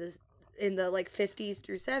because in the like 50s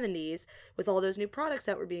through 70s, with all those new products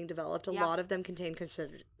that were being developed, a lot of them contained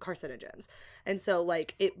carcinogens. And so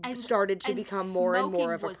like it started to become more and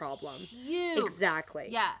more of a problem. Huge. Exactly.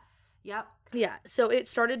 Yeah. Yep. Yeah, so it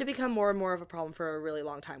started to become more and more of a problem for a really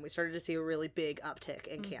long time. We started to see a really big uptick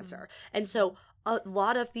in cancer. And so a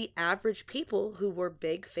lot of the average people who were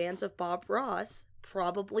big fans of Bob Ross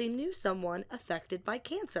probably knew someone affected by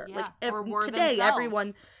cancer. Yeah, like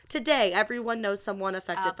today everyone knows someone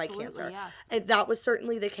affected by cancer. Yeah. And that was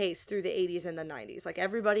certainly the case through the 80s and the 90s. Like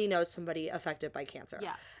everybody knows somebody affected by cancer.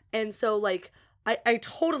 Yeah. And so like I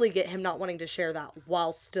totally get him not wanting to share that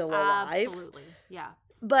while still alive. Absolutely. Yeah.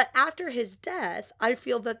 But after his death, I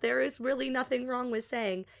feel that there is really nothing wrong with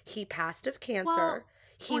saying he passed of cancer. Well,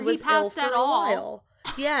 he or was he passed ill for at a all. while.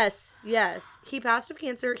 Yes. He passed of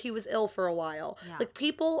cancer. He was ill for a while. Yeah. Like,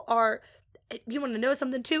 people are, you want to know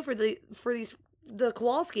something too for the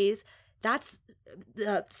Kowalskis, that's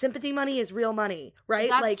sympathy money is real money, right?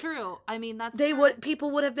 That's like, true. I mean, that's they true.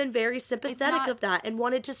 people would have been very sympathetic not- of that and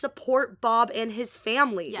wanted to support Bob and his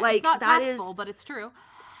family. Yeah, like, it's not that tactful, but it's true.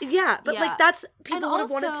 yeah, but Yeah. like, that's, people And would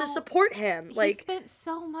have wanted to also, support him. He Like, spent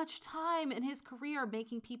so much time in his career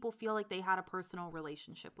making people feel like they had a personal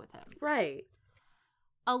relationship with him. right.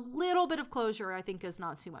 A little bit of closure, I think, is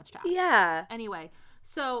not too much to ask. Yeah. Anyway,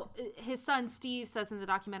 so his son Steve says in the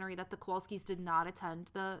documentary that the Kowalskis did not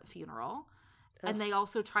attend the funeral. And they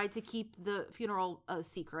also tried to keep the funeral a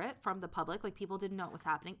secret from the public. Like, people didn't know it was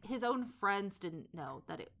happening. His own friends didn't know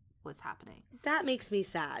that it was happening. That makes me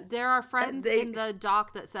sad. There are friends in the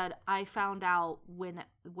doc that said, I found out when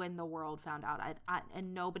the world found out.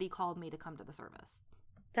 And nobody called me to come to the service.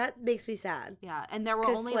 That makes me sad. Yeah, and there were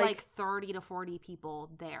 'Cause, only like 30 to 40 people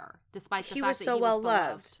there, despite the he fact was that so he was well beloved.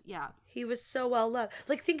 loved. Yeah. He was so well loved.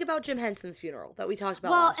 Like, think about Jim Henson's funeral that we talked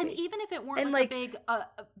about Well, last and week. even if it weren't And, like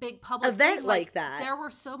a big public event thing, like that. there were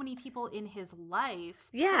so many people in his life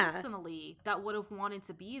Yeah. personally that would have wanted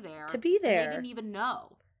to be there. To be there. And they didn't even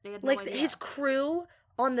know. They had no like, idea. his crew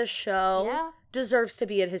on the show Yeah. deserves to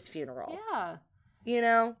be at his funeral. Yeah. You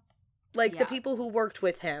know? Like, Yeah. the people who worked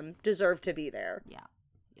with him deserve to be there. Yeah.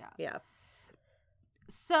 Yeah. Yeah.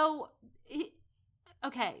 So,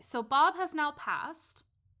 so Bob has now passed,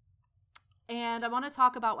 and I want to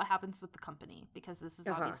talk about what happens with the company, because this is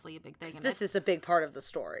obviously a big thing. And This is a big part of the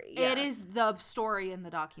story. Yeah. It is the story in the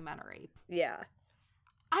documentary. Yeah.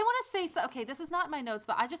 I want to say, this is not in my notes,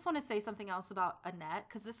 but I just want to say something else about Annette,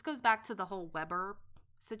 because this goes back to the whole Weber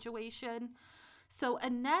situation. So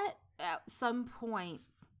Annette, at some point,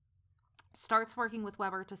 starts working with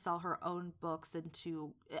Weber to sell her own books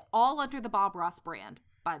all under the Bob Ross brand,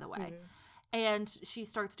 by the way. Mm-hmm. And she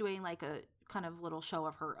starts doing like a kind of little show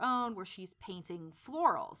of her own where she's painting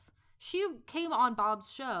florals. She came on Bob's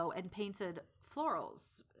show and painted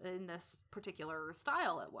florals in this particular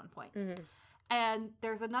style at one point. Mm-hmm. And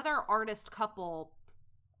there's another artist couple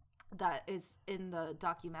that is in the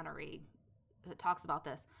documentary that talks about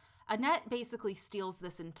this. Annette basically steals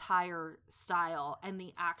this entire style and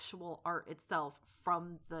the actual art itself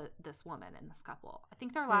from this woman and this couple. I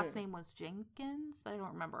think their last name was Jenkins, but I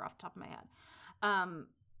don't remember off the top of my head.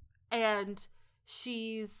 And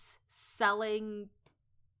she's selling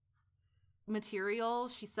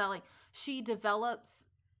materials. She develops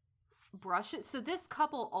brushes. So this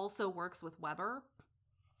couple also works with Weber,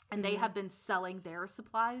 and they have been selling their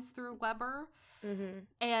supplies through Weber. Mm-hmm.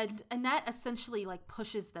 And Annette essentially like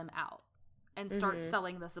pushes them out and starts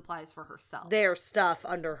selling the supplies for herself. Their stuff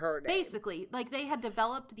under her name. Basically, like, they had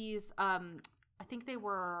developed these, I think they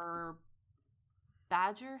were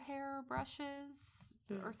badger hair brushes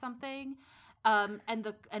or something.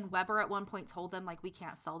 And Weber at one point told them, like, we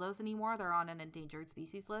can't sell those anymore. They're on an endangered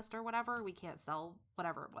species list or whatever. We can't sell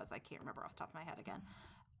whatever it was. I can't remember off the top of my head again.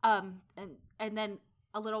 And then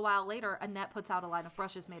a little while later, Annette puts out a line of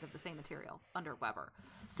brushes made of the same material under Weber.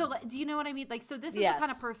 So, like, do you know what I mean? Like, so this is the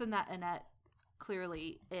kind of person that Annette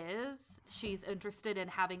clearly is. She's interested in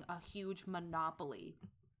having a huge monopoly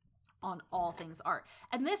on all things art.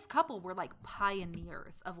 And this couple were like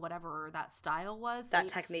pioneers of whatever that style was. That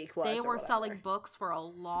technique was. They or were whatever. selling books for a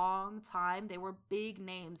long time. They were big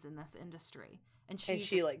names in this industry. And she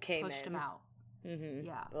just like came pushed in. them out. Mm-hmm.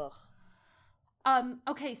 Yeah. Ugh.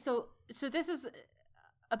 Okay, so this is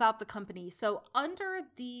about the company. So under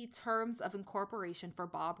the terms of incorporation for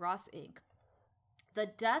Bob Ross Inc., the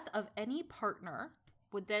death of any partner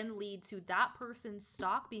would then lead to that person's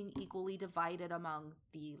stock being equally divided among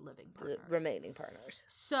the living partners. The remaining partners.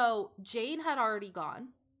 So Jane had already gone.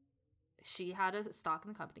 She had a stock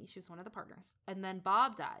in the company. She was one of the partners. And then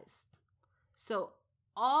Bob dies. So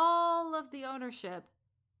all of the ownership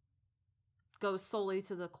goes solely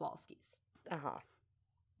to the Kowalskis. Uh-huh.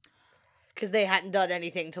 Because they hadn't done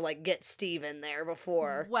anything to, like, get Steve in there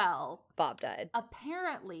before Well, Bob died.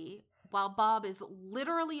 apparently, while Bob is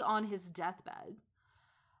literally on his deathbed,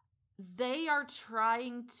 they're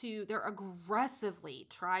aggressively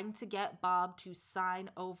trying to get Bob to sign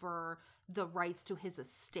over the rights to his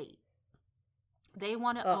estate. They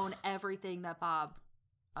want to own everything that Bob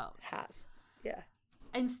owns. Has. Yeah.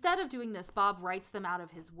 Instead of doing this, Bob writes them out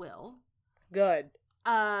of his will. Good.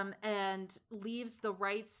 And leaves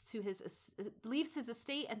his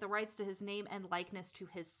estate and the rights to his name and likeness to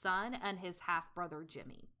his son and his half brother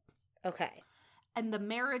Jimmy. Okay. And the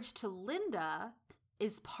marriage to Linda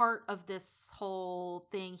is part of this whole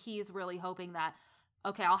thing. He's really hoping that,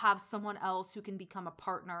 okay, I'll have someone else who can become a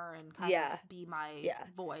partner and kind of be my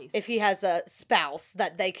voice. If he has a spouse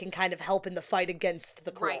that they can kind of help in the fight against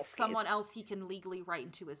the Kowalskis. Right, someone else he can legally write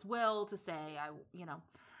into his will to say,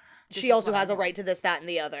 she also has a right to this, that, and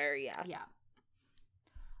the other, Yeah.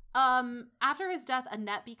 After his death,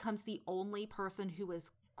 Annette becomes the only person who is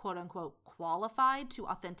quote-unquote qualified to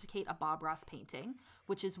authenticate a Bob Ross painting,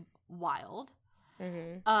 which is wild.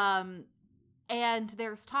 Mm-hmm. And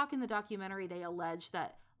there's talk in the documentary, they allege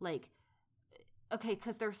that, like, okay,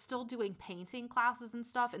 because they're still doing painting classes and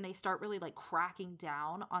stuff, and they start really, like, cracking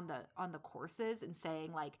down on the courses and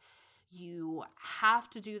saying, like, you have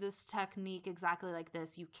to do this technique exactly like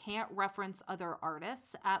this. You can't reference other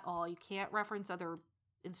artists at all. You can't reference other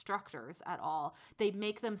instructors at all. They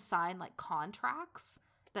make them sign, like, contracts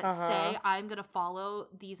that say, I'm going to follow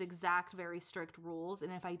these exact very strict rules,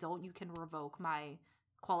 and if I don't, you can revoke my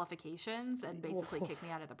qualifications and basically kick me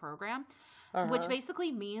out of the program, which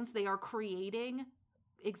basically means they are creating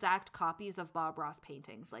exact copies of Bob Ross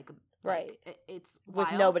paintings. Like it's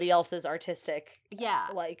wild. With nobody else's artistic. Yeah.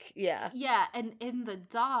 Yeah. And in the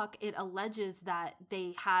doc, it alleges that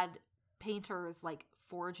they had painters, like,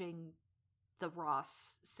 forging the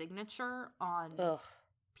Ross signature on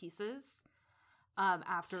pieces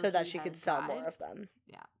after so that she could sell more of them.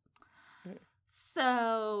 Yeah.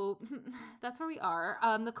 So that's where we are.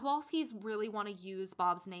 The Kowalskis really want to use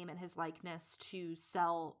Bob's name and his likeness to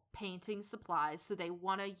sell painting supplies. So they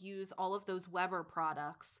want to use all of those Weber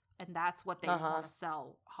products, and that's what they want to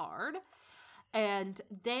sell hard. And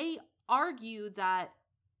they argue that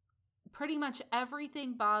pretty much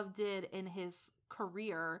everything Bob did in his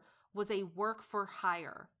career was a work for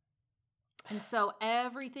hire. And so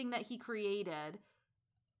everything that he created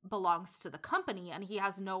belongs to the company, and he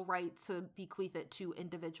has no right to bequeath it to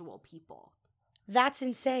individual people. That's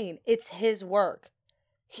insane. It's his work.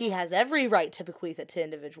 He has every right to bequeath it to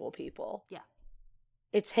individual people. Yeah.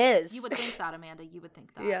 It's his. You would think that, Amanda. You would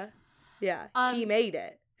think that. Yeah. He made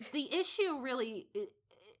it. The issue really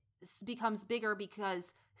becomes bigger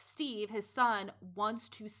because Steve, his son, wants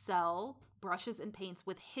to sell brushes and paints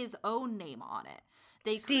with his own name on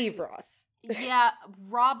it. Steve Ross. Yeah,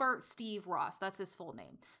 Robert Steve Ross. That's his full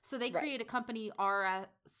name. So they create a company,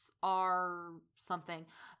 RSR something,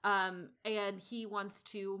 and he wants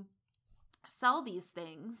to sell these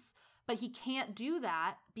things, but he can't do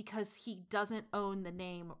that because he doesn't own the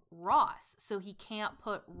name Ross. So he can't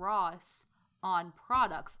put Ross on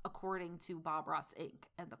products according to Bob Ross Inc.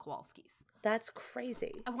 and the Kowalskis. That's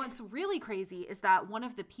crazy. And what's really crazy is that one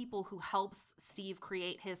of the people who helps Steve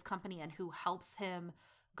create his company and who helps him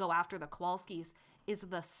go after the Kowalskis is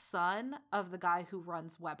the son of the guy who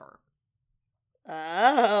runs Weber.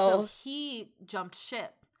 Oh. So he jumped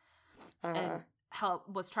ship and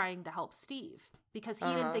was trying to help Steve because he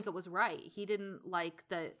didn't think it was right. He didn't like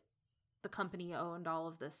that the company owned all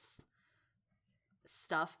of this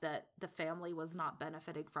stuff that the family was not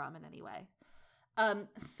benefiting from in any way.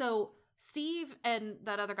 So Steve and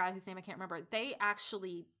that other guy whose name I can't remember,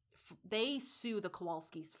 they sue the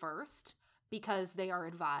Kowalskis first, because they are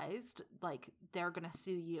advised, like, they're going to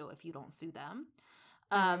sue you if you don't sue them.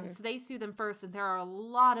 So they sue them first, and there are a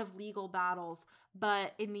lot of legal battles,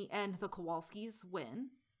 but in the end, the Kowalskis win.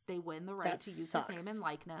 They win the right to use his name and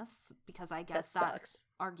likeness, because I guess that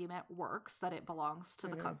argument works, that it belongs to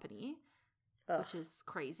the company, which is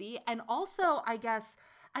crazy. And also, I guess,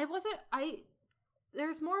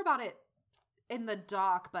 there's more about it in the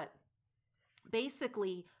doc, but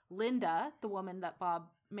basically, Linda, the woman that Bob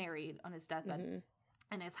married on his deathbed,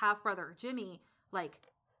 and his half-brother Jimmy, like,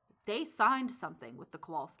 they signed something with the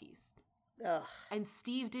Kowalskis. And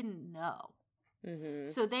Steve didn't know.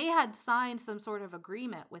 So they had signed some sort of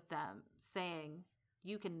agreement with them saying,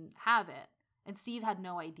 you can have it. And Steve had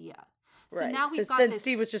no idea. So now we've got this...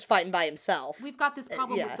 Steve was just fighting by himself. We've got this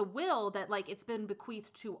problem with the will that, like, it's been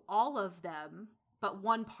bequeathed to all of them, but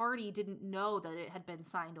one party didn't know that it had been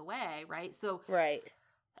signed away, right? So... Right.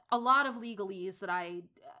 A lot of legalese that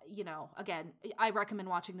again, I recommend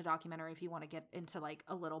watching the documentary if you want to get into, like,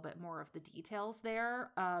 a little bit more of the details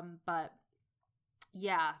there. But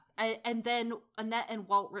yeah. And then Annette and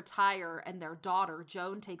Walt retire, and their daughter,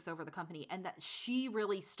 Joan, takes over the company, and that she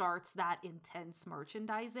really starts that intense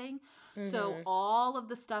merchandising. So all of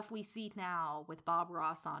the stuff we see now with Bob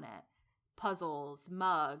Ross on it, puzzles,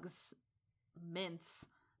 mugs, mints,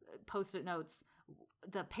 Post-it notes,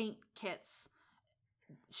 the paint kits,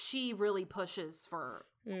 she really pushes for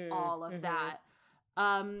all of that.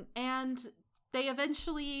 And they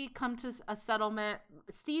eventually come to a settlement.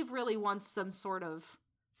 Steve really wants some sort of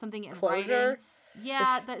something in closure. writing.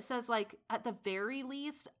 Yeah, that says, like, at the very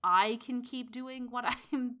least, I can keep doing what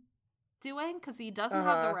I'm doing, because he doesn't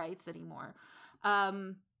have the rights anymore.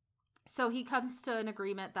 So he comes to an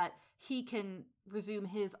agreement that he can resume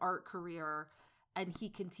his art career and he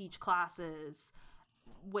can teach classes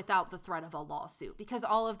without the threat of a lawsuit, because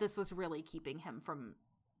all of this was really keeping him from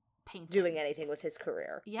painting. Doing anything with his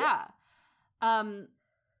career. Yeah.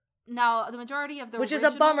 Now, the majority of the Which is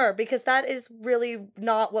a bummer, because that is really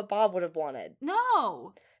not what Bob would have wanted.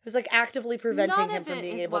 No. It was like actively preventing him from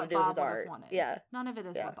being able to do his art. Yeah. None of it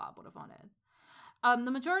is what Bob would have wanted.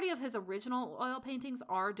 The majority of his original oil paintings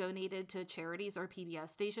are donated to charities or PBS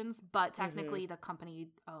stations, but technically the company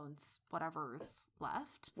owns whatever's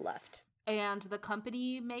left. And the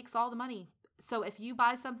company makes all the money. So if you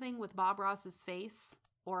buy something with Bob Ross's face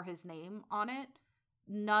or his name on it,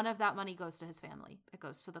 none of that money goes to his family. It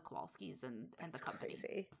goes to the Kowalskis and the company.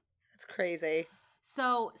 That's crazy.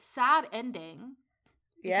 So, sad ending.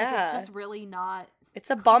 Because it's just really not...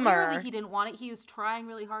 It's a bummer. Clearly he didn't want it. He was trying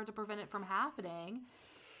really hard to prevent it from happening.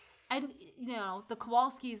 And, you know, the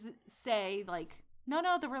Kowalskis say, like, no,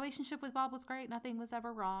 the relationship with Bob was great. Nothing was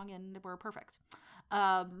ever wrong, and we're perfect.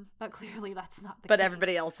 But clearly that's not the case. But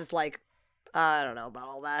everybody else is like, I don't know about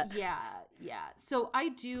all that. Yeah. So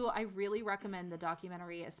I really recommend the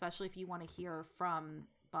documentary, especially if you want to hear from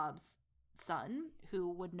Bob's son, who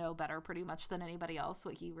would know better pretty much than anybody else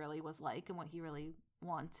what he really was like and what he really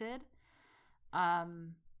wanted.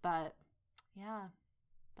 But yeah,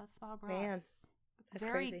 that's Bob Ross. Man, that's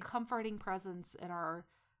very crazy. Comforting presence in our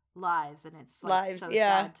lives, and it's like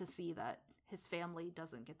sad to see that his family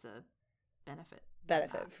doesn't get to benefit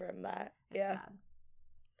from that. It's sad.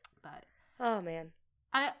 But oh man,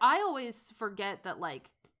 I always forget that, like,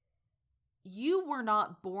 you were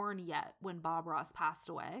not born yet when Bob Ross passed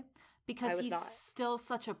away, because he's still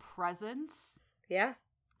such a presence. Yeah.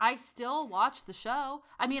 I still watch the show.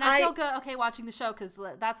 I mean, I feel good, watching the show, because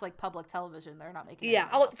that's, like, public television. They're not making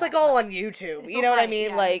it's like all on YouTube. You know what I mean?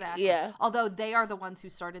 Yeah, like, exactly. Although they are the ones who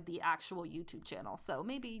started the actual YouTube channel, so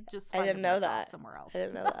maybe just find somewhere else. I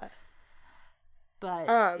didn't know that.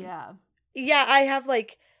 But, yeah. Yeah, I have,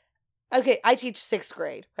 like... Okay, I teach 6th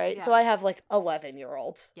grade, right? Yeah. So I have, like,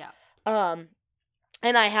 11-year-olds. Yeah.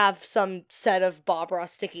 And I have some set of Bob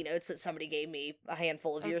Ross sticky notes that somebody gave me a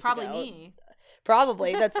handful of years ago. Probably me.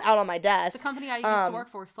 Probably. That's out on my desk. The company I used to work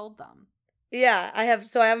for sold them. Yeah, I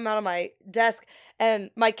have them out on my desk, and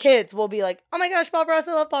my kids will be like, oh my gosh, Bob Ross,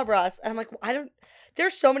 I love Bob Ross. And I'm like,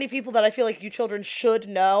 there's so many people that I feel like you children should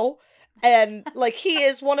know. And, like, he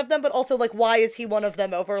is one of them, but also, like, why is he one of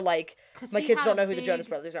them over, like, my kids don't know who the Jonas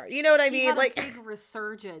Brothers are. You know what I mean? He had like a big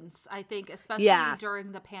resurgence, I think, especially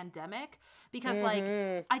during the pandemic. Because, like,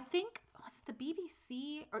 I think, was it the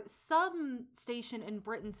BBC? Or some station in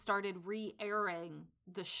Britain started re-airing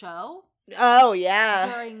the show. Oh,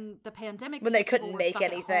 yeah. During the pandemic. When they couldn't make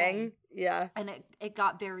anything. Yeah. And it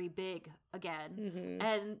got very big again. Mm-hmm.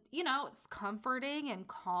 And, you know, it's comforting and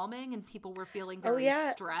calming, and people were feeling very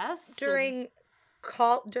stressed. During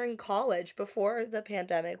college, before the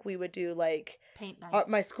pandemic, we would do, like... paint nights.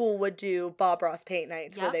 My school would do Bob Ross paint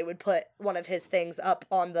nights, where they would put one of his things up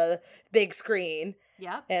on the big screen.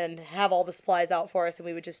 Yep. And have all the supplies out for us, and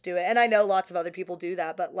we would just do it. And I know lots of other people do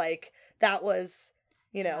that, but, like, that was...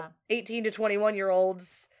 18 to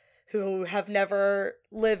 21-year-olds who have never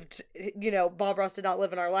lived, Bob Ross did not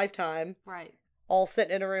live in our lifetime. Right. All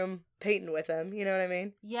sitting in a room painting with him. You know what I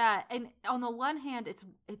mean? Yeah. And on the one hand, it's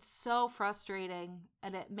so frustrating,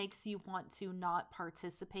 and it makes you want to not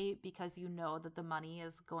participate because you know that the money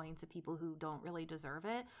is going to people who don't really deserve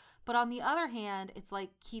it. But on the other hand, it's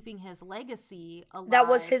like keeping his legacy alive. That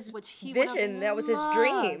was his vision. That was his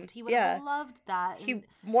dream. He would have loved that. He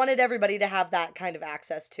wanted everybody to have that kind of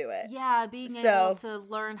access to it. Yeah, being able to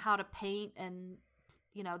learn how to paint, and,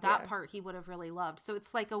 that part he would have really loved. So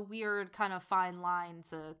it's like a weird kind of fine line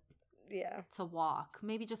to walk.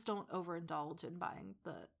 Maybe just don't overindulge in buying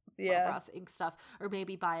the Bob Ross ink stuff, or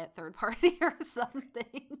maybe buy it third party or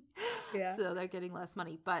something. Yeah. So they're getting less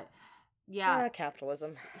money. But yeah.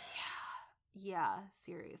 Capitalism. Yeah,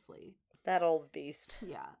 seriously. That old beast.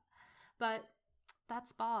 Yeah. But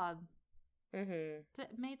that's Bob.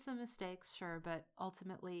 Mm-hmm. Made some mistakes, sure, but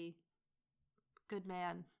ultimately, good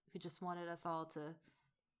man who just wanted us all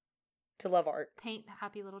to love art. Paint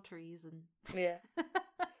happy little trees and yeah.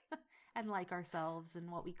 and like ourselves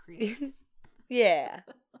and what we create. Yeah.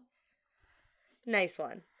 Nice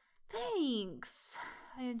one. Thanks.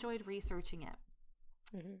 I enjoyed researching it.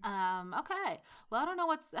 Mm-hmm. Okay. Well, I don't know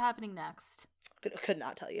what's happening next. Could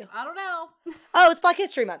not tell you. I don't know. Oh, it's Black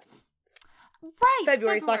History Month. Right.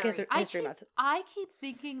 February is Black February. History Month. I keep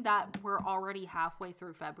thinking that we're already halfway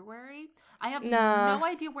through February. I have Nah. no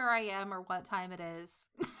idea where I am or what time it is.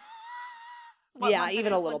 Yeah,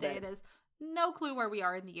 even a little what day bit. it is. No clue where we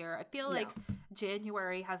are in the year. I feel No. like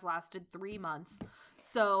January has lasted 3 months.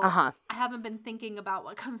 So Uh-huh. I haven't been thinking about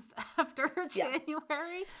what comes after Yeah.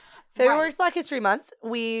 January. February is Right. Black History Month.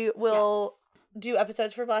 We will Yes. do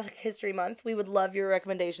episodes for Black History Month. We would love your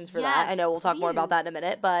recommendations for that. I Yes, know we'll talk more about that please. in a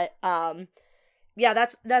minute, but yeah,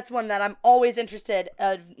 that's one that I'm always interested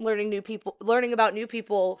in learning about new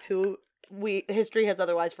people who history has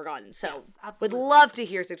otherwise forgotten. So Yes, would absolutely. love to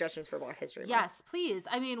hear suggestions for Black History Month. Yes, please.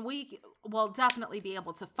 I mean, we will definitely be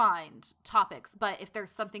able to find topics, but if there's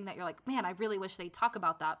something that you're like, man, I really wish they'd talk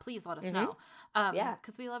about that, please let us know. Yeah.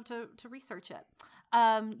 Because we love to research it.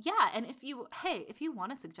 Yeah, and if you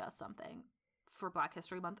want to suggest something for Black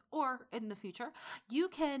History Month or in the future, you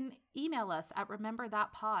can email us at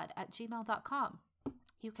rememberthatpod@gmail.com.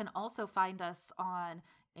 You can also find us on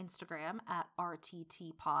Instagram at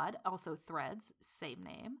RTTpod, also Threads, same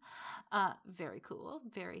name. Very cool,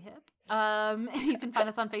 very hip. You can find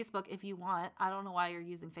us on Facebook if you want. I don't know why you're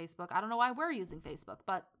using Facebook. I don't know why we're using Facebook,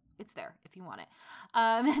 but it's there if you want it.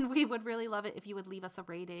 And we would really love it if you would leave us a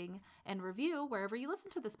rating and review wherever you listen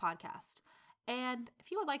to this podcast. And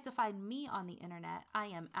if you would like to find me on the internet, I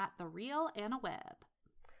am at The Real Anna Webb.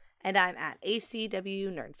 And I'm at ACW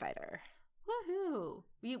Nerdfighter. Woohoo!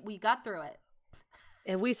 We got through it.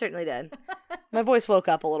 And we certainly did. My voice woke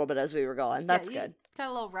up a little bit as we were going. That's Yeah, good. Got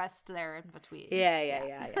a little rest there in between.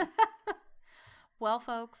 Yeah. Well,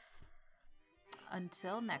 folks,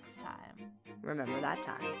 until next time. Remember that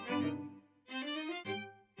time.